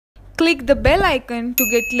Click the bell icon to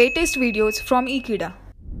get latest videos from Ekeeda.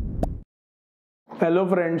 Hello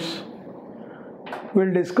friends,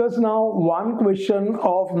 we'll discuss now one question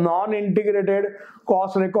of non-integrated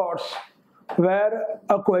cost records where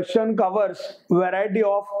a question covers variety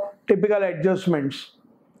of typical adjustments.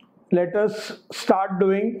 Let us start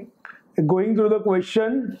going through the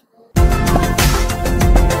question.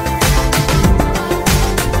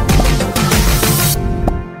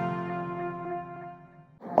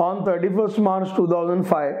 On 31st March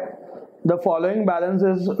 2005, the following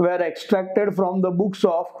balances were extracted from the books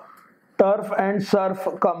of Turf and Surf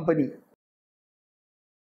Company.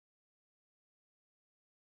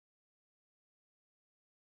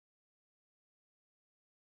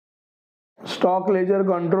 Stock ledger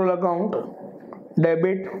control account,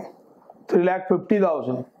 debit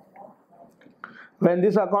 3,50,000. When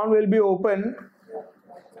this account will be open,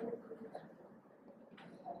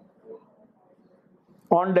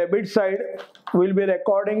 on debit side, we'll be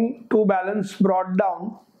recording two balance brought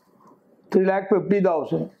down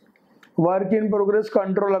 3,50,000. Work in progress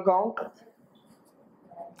control account,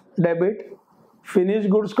 debit. Finished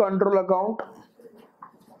goods control account,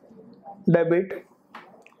 debit.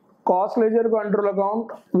 Cost ledger control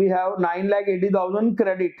account, we have 9,80,000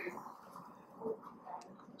 credit.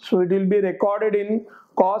 So it will be recorded in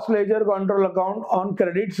cost ledger control account on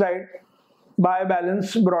credit side by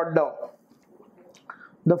balance brought down.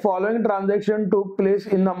 The following transaction took place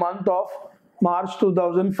in the month of March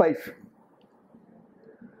 2005.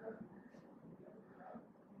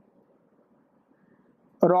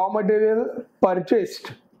 Raw material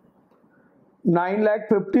purchased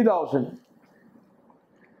 9,50,000.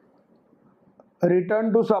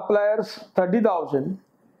 Return to suppliers 30,000.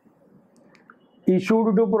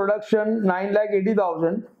 Issued to production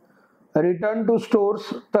 9,80,000. Return to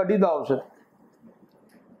stores 30,000.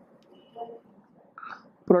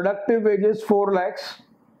 Productive wages 4 lakhs.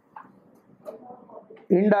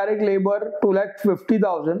 Indirect labor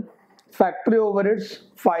 2,50,000. Factory overheads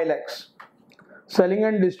 5 lakhs. Selling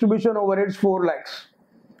and distribution overheads 4 lakhs.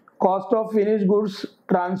 Cost of finished goods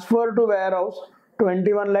transfer to warehouse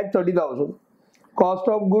 21,30,000. Cost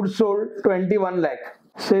of goods sold 21 lakh.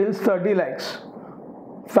 Sales 30 lakhs.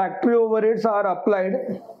 Factory overheads are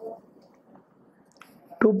applied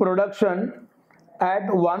to production at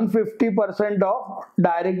 150% of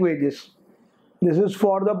direct wages. This is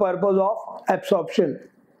for the purpose of absorption.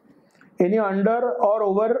 Any under or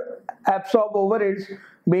over absorbed overheads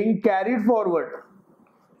being carried forward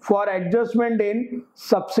for adjustment in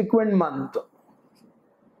subsequent month.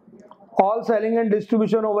 All selling and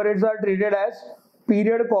distribution overheads are treated as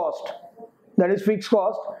period cost, that is fixed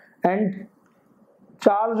cost, and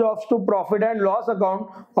charge offs to profit and loss account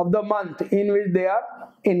of the month in which they are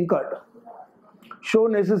incurred. Show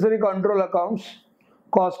necessary control accounts,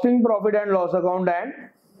 costing profit and loss account, and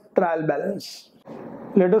trial balance.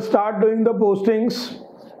 Let us start doing the postings.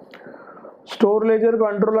 Store ledger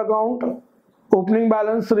control account, opening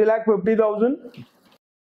balance 3,50,000.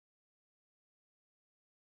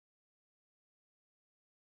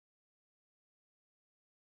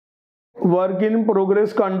 Work in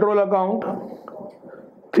progress control account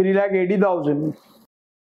 3,80,000.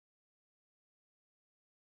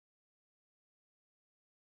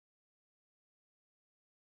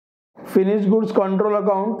 Finished goods control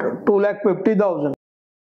account 2,50,000.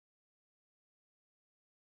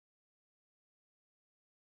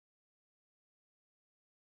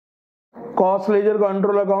 Cost ledger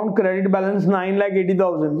control account credit balance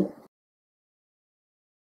 9,80,000.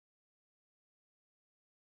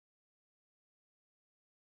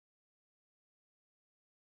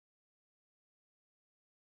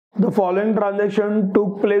 The following transaction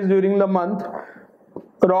took place during the month.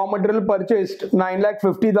 Raw material purchased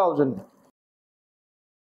 9,50,000.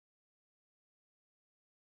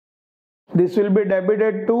 This will be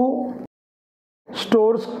debited to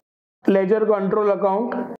stores ledger control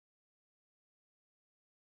account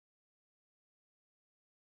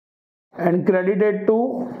and credited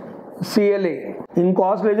to CLA. In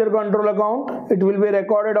cost ledger control account, it will be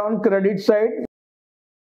recorded on credit side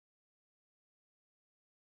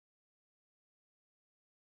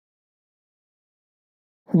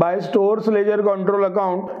by stores ledger control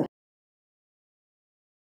account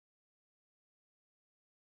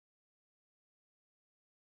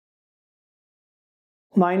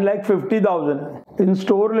 $9,50,000. In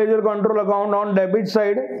store ledger control account on debit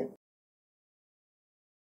side,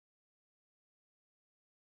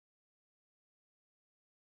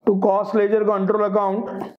 to cost ledger control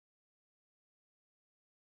account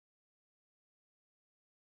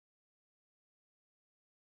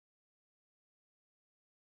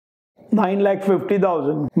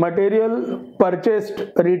 9,50,000. Material purchased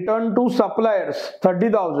returned to suppliers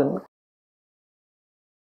 30,000.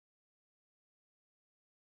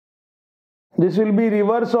 This will be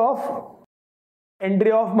reverse of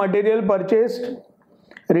entry of material purchased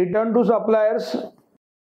returned to suppliers.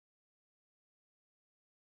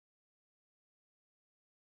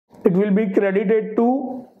 It will be credited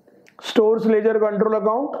to stores ledger control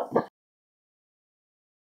account.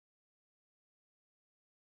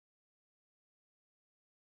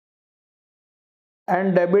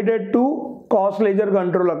 And debited to cost ledger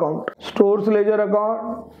control account. Stores ledger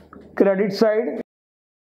account credit side.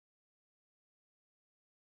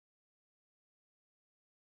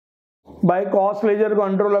 By cost ledger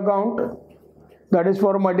control account, that is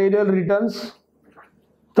for material returns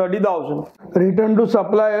 30,000. Return to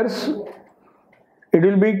suppliers, it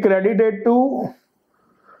will be credited to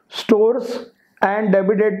stores and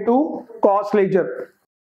debited to cost ledger.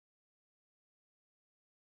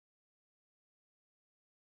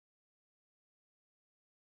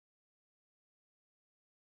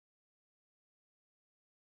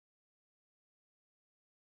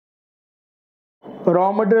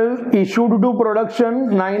 Raw material issued to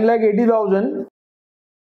production 9,80,000.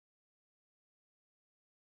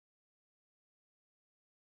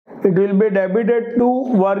 It will be debited to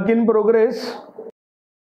work in progress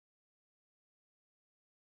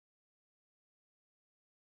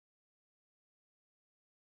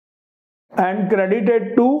and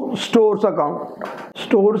credited to stores account.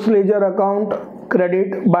 Stores ledger account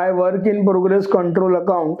credit by work in progress control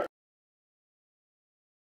account.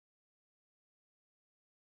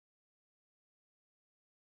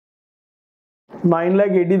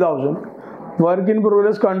 $9,80,000. Work in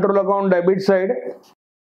progress control account debit side.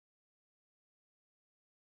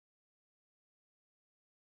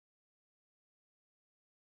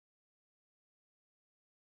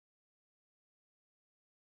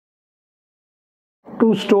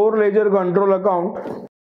 To store ledger control account.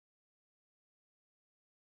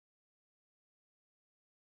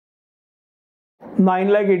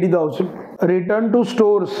 $9,80,000. Return to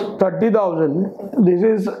stores 30,000. This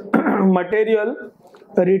is material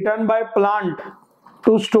returned by plant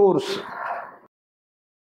to stores.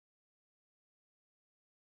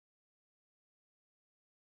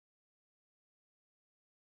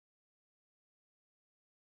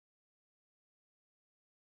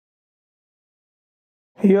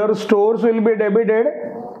 Here stores will be debited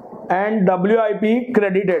and WIP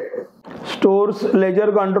credited. Stores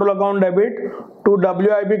ledger control account debit to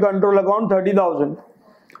WIP control account 30,000.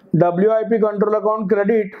 WIP control account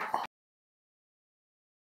credit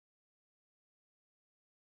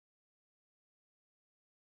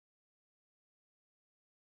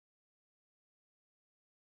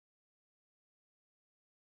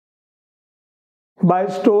by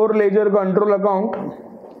store ledger control account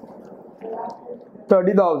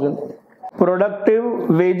 30,000. Productive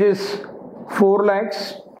wages 4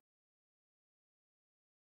 lakhs.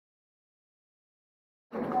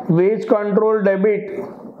 Wage control debit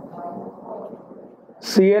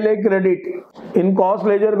CLA credit in cost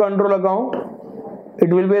ledger control account. It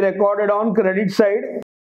will be recorded on credit side.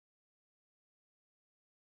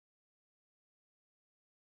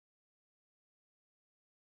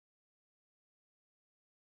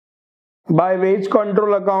 By wage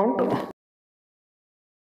control account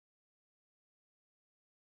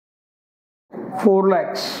 4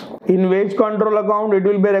 lakhs. In wage control account, it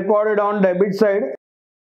will be recorded on debit side.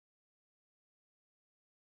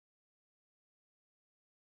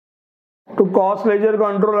 To cost ledger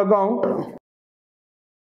control account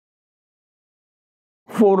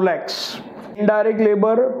 4 lakhs. Indirect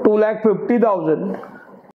labor 2,50,000.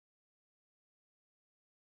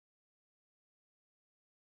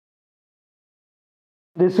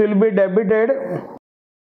 This will be debited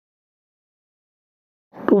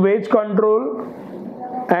to wage control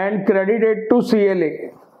and credited to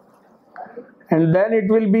CLA, and then it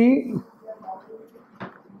will be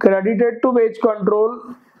credited to wage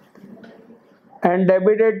control and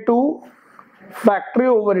debited to factory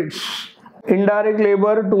overheads. Indirect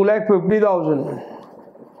labor 2,50,000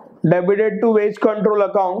 debited to wage control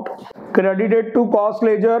account, credited to cost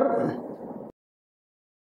ledger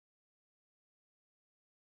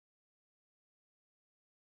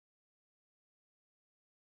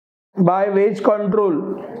by wage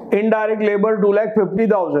control. Indirect labor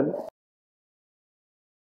 2,50,000.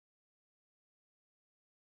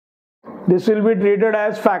 This will be treated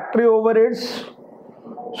as factory overheads.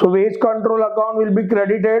 So wage control account will be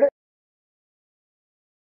credited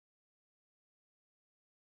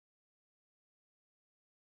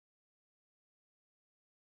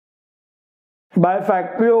By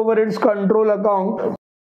factory overheads control account,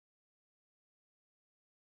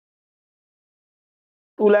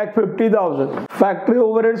 2,50,000. Factory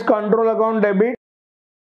overheads control account debit,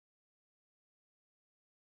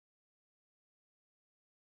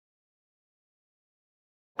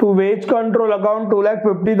 to wage control account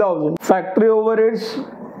 2,50,000. Factory overheads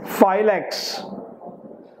 5 lakhs.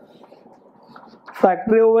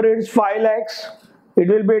 Factory overheads 5 lakhs. It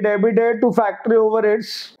will be debited to factory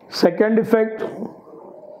overheads. Second effect,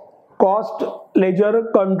 cost ledger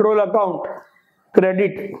control account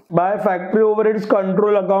credit. By factory overheads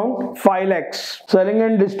control account 5 lakhs. Selling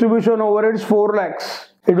and distribution overheads 4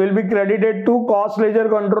 lakhs. It will be credited to cost ledger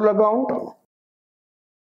control account.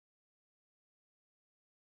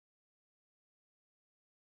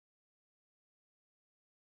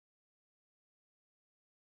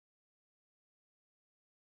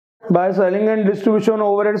 By selling and distribution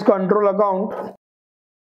overheads control account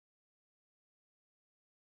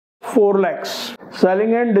 4 lakhs.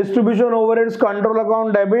 Selling and distribution overheads control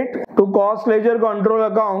account debit to cost ledger control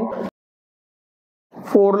account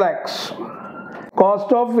 4 lakhs.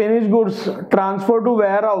 Cost of finished goods transfer to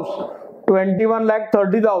warehouse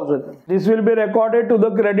 21,30,000. This will be recorded to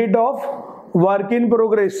the credit of work in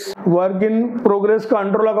progress. Work in progress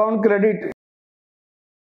control account credit.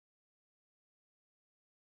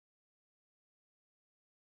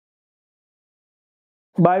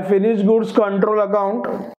 By finished goods control account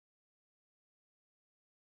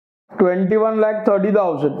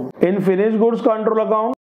 21,30,000. In finished goods control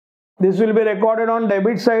account, this will be recorded on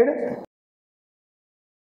debit side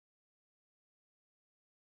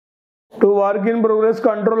to work in progress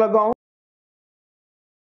control account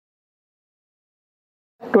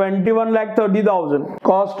 21,30,000.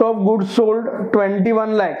 Cost of goods sold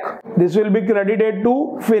 21 lakh. This will be credited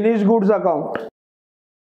to finished goods account.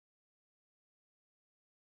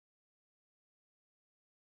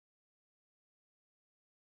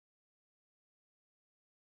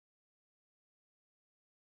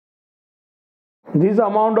 This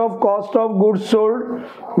amount of cost of goods sold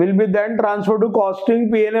will be then transferred to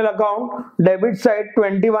costing P&L account debit side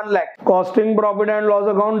 21 lakh. Costing profit and loss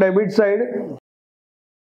account debit side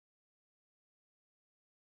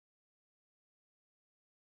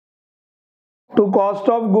to cost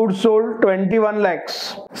of goods sold 21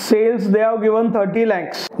 lakhs. Sales they have given 30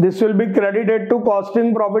 lakhs. This will be credited to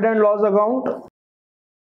costing profit and loss account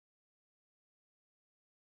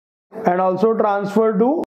and also transferred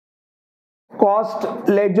to cost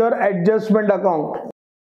ledger adjustment account.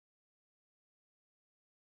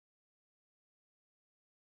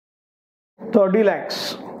 $30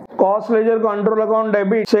 lakhs. Cost ledger control account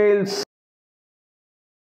debit sales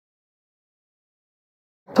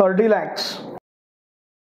 30 lakhs.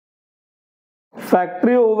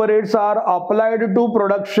 Factory overheads are applied to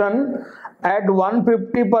production at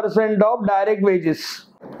 150% of direct wages.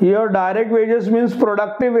 Here direct wages means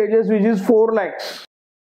productive wages, which is 4 lakhs.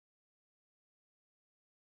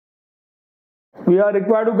 We are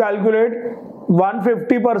required to calculate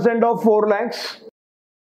 150% of 4 lakhs.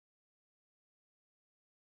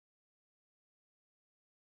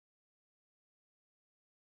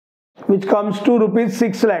 Which comes to rupees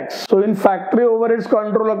 6 lakhs. So in factory overheads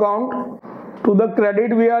control account, to the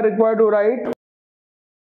credit we are required to write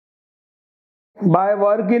by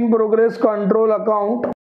work in progress control account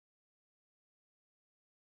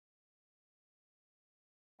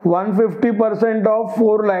 150% of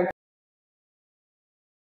 4 lakh.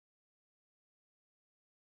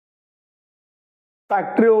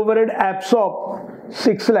 Factory overhead absorb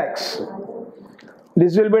 6 lakhs.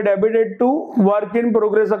 This will be debited to work in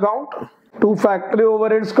progress account, to factory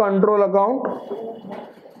overheads control account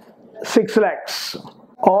 6 lakhs.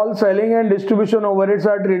 All selling and distribution overheads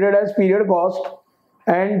are treated as period cost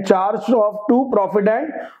and charged off to profit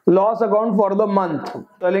and loss account for the month.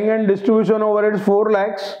 Selling and distribution overheads 4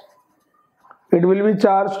 lakhs. It will be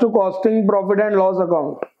charged to costing profit and loss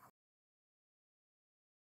account.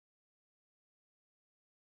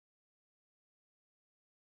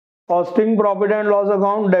 Costing profit and loss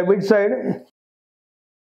account debit side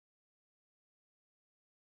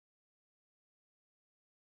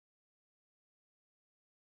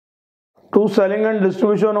to selling and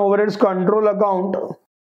distribution overheads control account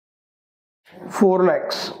 4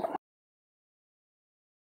 lakhs.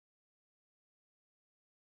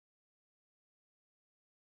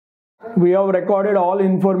 We have recorded all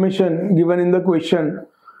information given in the question.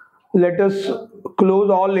 Let us close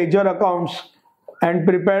all ledger accounts and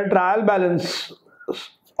prepare trial balance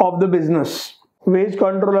of the business. Wage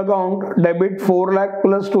control account debit 4 lakh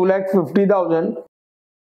plus 2,50,000,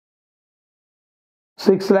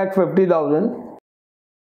 6,50,000.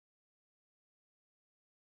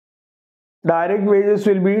 Direct wages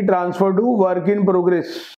will be transferred to work in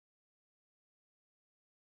progress.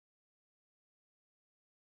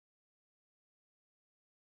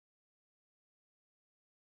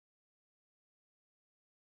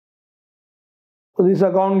 So this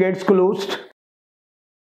account gets closed.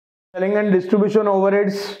 Selling and distribution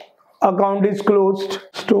overheads account is closed.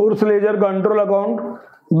 Stores ledger control account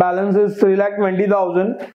balance is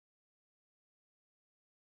 3,20,000.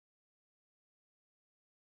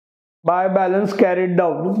 Buy balance carried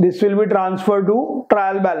down. This will be transferred to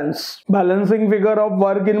trial balance. Balancing figure of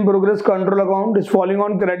work in progress control account is falling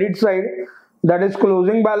on credit side. That is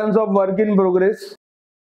closing balance of work in progress.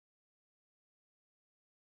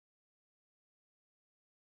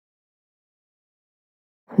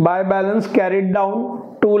 Buy balance carried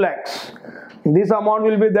down 2 lakhs. This amount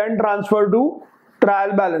will be then transferred to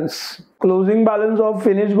trial balance. Closing balance of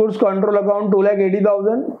finished goods control account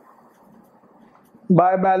 2,80,000.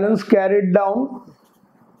 Buy balance carried down.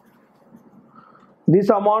 This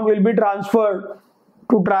amount will be transferred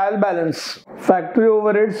to trial balance. Factory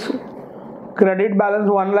overheads credit balance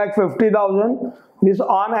 1,50,000. This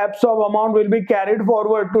on absorb amount will be carried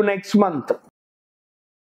forward to next month.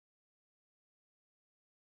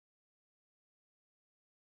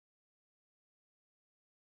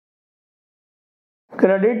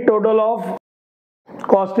 Credit total of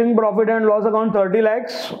costing profit and loss account 30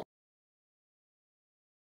 lakhs.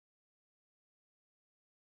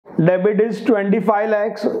 Debit is 25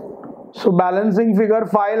 lakhs. So balancing figure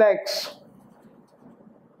 5 lakhs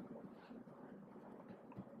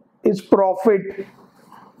is profit.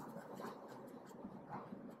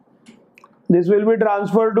 This will be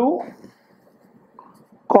transferred to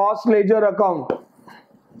cost ledger account.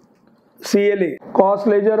 CLA. Cost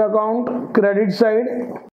ledger account credit side.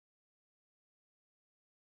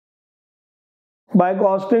 By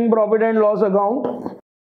costing profit and loss account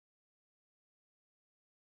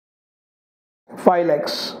 5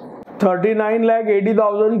 lakhs.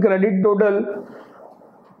 39,80,000 credit total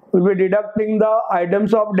will be deducting the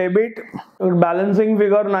items of debit. Balancing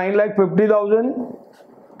figure 9,50,000.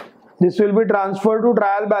 This will be transferred to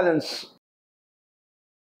trial balance.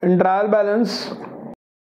 In trial balance,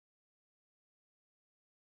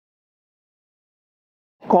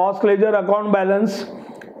 cost ledger account balance.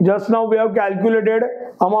 Just now we have calculated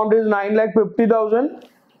amount is 9,50,000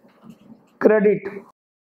 credit.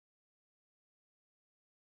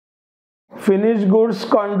 Finished goods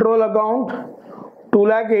control account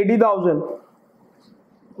 2,80,000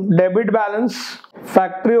 debit balance.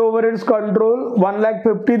 Factory overheads control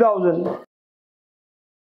 1,50,000.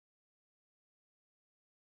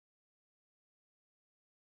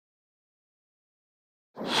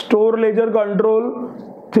 Store ledger control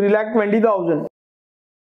 3,20,000.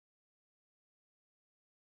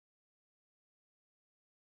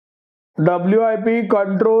 WIP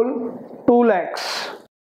control 2 lakhs.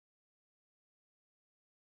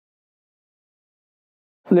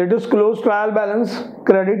 Let us close trial balance.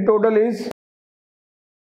 Credit total is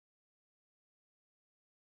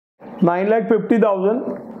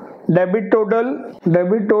 9,50,000. Debit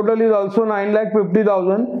total is also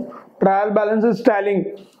 9,50,000. Trial balance is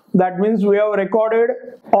tallying. That means we have recorded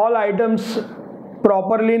all items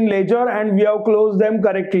properly in ledger and we have closed them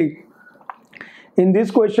correctly. In this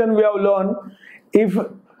question we have learned if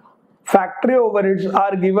factory overheads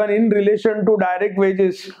are given in relation to direct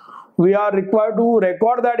wages, we are required to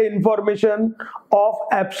record that information of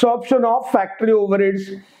absorption of factory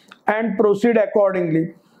overheads and proceed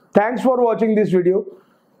accordingly. Thanks for watching this video.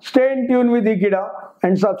 Stay in tune with Ekeeda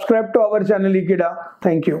and subscribe to our channel Ekeeda.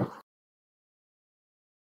 Thank you.